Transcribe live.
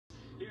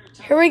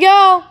Here we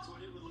go.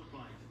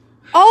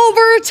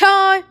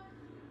 Overtime.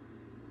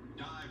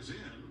 Dives in,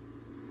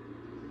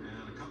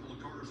 and a couple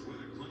of cars with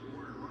it. Clint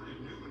Ward and Ryan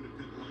Newman to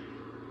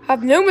pit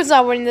lane. Newman's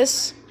not winning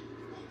this.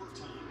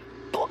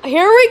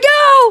 Here we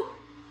go.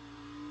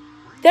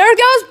 There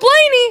goes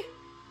Blaney.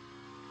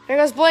 There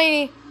goes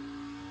Blaney.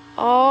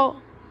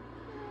 Oh.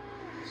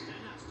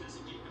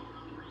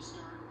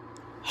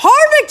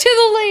 Harvick to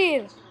the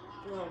lead.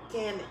 Oh,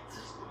 damn it.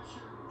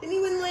 Didn't he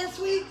win last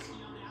week?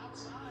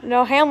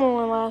 No, Hamlin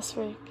won last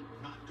week.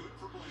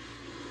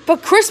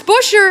 But Chris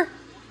Buescher.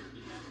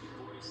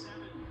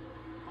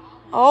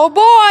 Oh,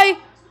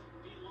 boy.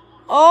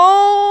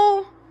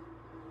 Oh.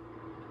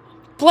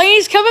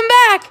 Blaney's coming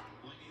back.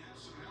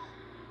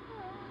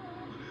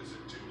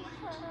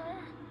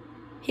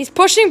 He's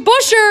pushing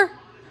Buescher.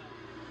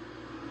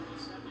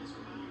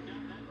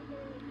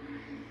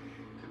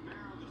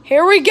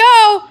 Here we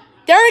go.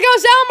 There he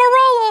goes,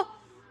 Almirola.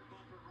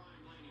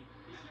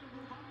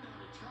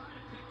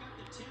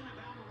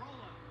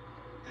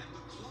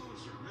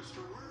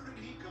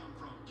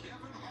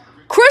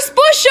 Chris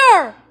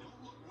Buescher.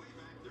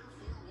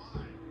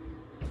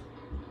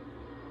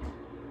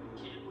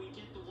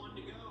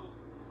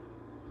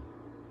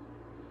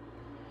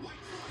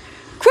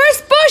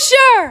 Chris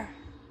Buescher.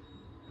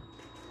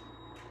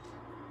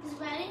 Is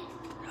ready?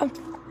 I'm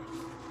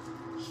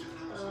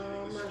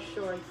not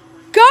sure.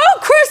 Go,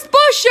 Chris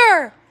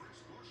Buescher.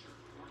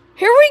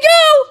 Here we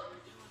go.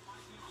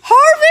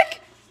 Harvick.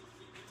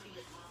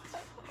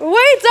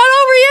 Wait, it's not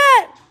over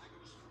yet.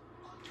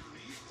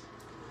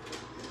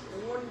 I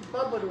want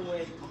Bubba to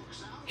win.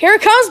 Here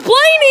comes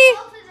Blaney.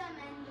 Both of them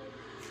ended.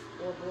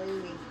 Or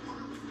Blaney.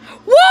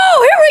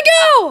 Whoa, here we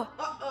go.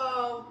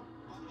 Uh-oh.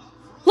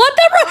 Let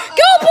them run.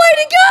 Go,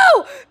 Blaney,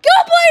 go. Go,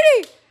 Blaney.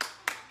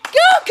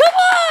 Go, come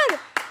on.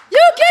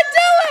 You can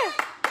do it.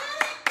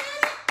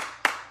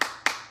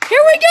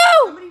 Here we go.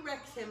 Somebody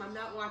wrecks him. I'm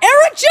not watching.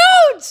 Eric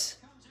Jones.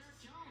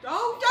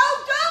 Don't.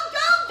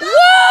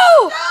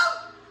 Whoa.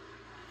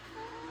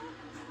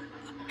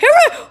 Here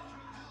we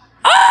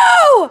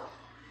Oh.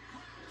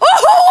 Oh,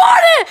 who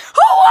won it?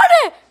 Who won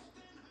it?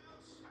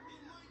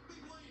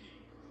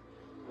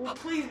 Well,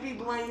 please be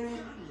Blaney.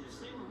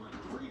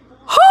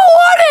 Who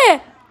won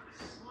it?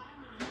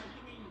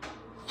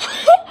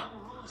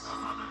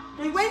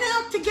 They went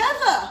out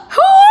together.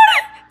 Who won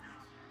it?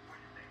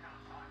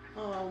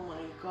 Oh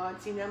my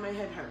God. See, now my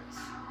head hurts.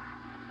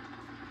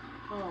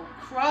 Oh,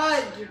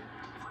 crud.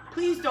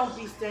 Please don't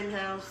be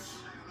Stenhouse.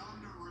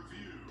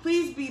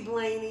 Please be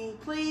Blaney.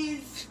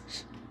 Please.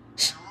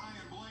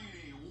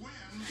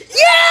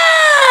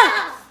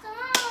 Yeah!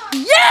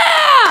 Yeah!